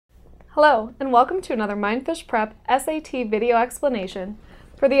Hello, and welcome to another Mindfish Prep SAT video explanation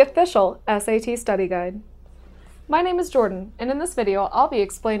for the official SAT study guide. My name is Jordan, and in this video I'll be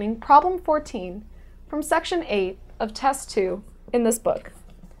explaining problem 14 from section 8 of test 2 in this book.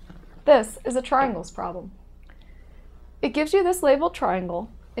 This is a triangles problem. It gives you this labeled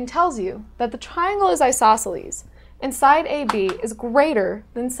triangle and tells you that the triangle is isosceles and side AB is greater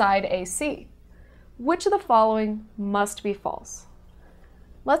than side AC. Which of the following must be false?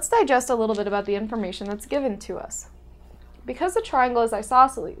 Let's digest a little bit about the information that's given to us. Because the triangle is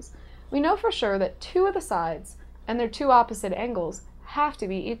isosceles, we know for sure that two of the sides and their two opposite angles have to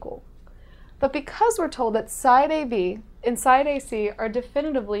be equal. But because we're told that side AB and side AC are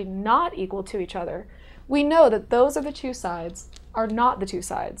definitively not equal to each other, we know that those are the two sides are not the two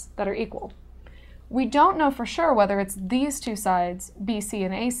sides that are equal. We don't know for sure whether it's these two sides, BC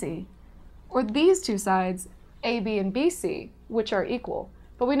and AC, or these two sides, AB and BC, which are equal.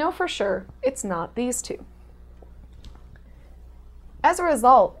 But we know for sure it's not these two. As a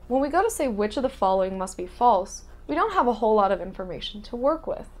result, when we go to say which of the following must be false, we don't have a whole lot of information to work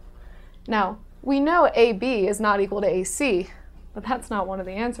with. Now, we know AB is not equal to AC, but that's not one of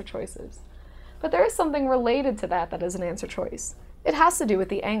the answer choices. But there is something related to that is an answer choice. It has to do with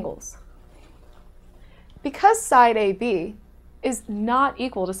the angles. Because side AB is not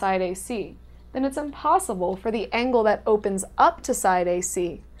equal to side AC, then it's impossible for the angle that opens up to side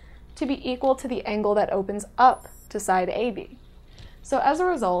AC to be equal to the angle that opens up to side AB. So as a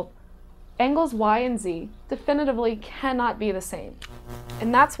result, angles Y and Z definitively cannot be the same.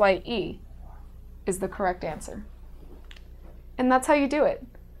 And that's why E is the correct answer. And that's how you do it.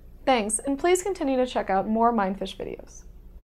 Thanks, and please continue to check out more Mindfish videos.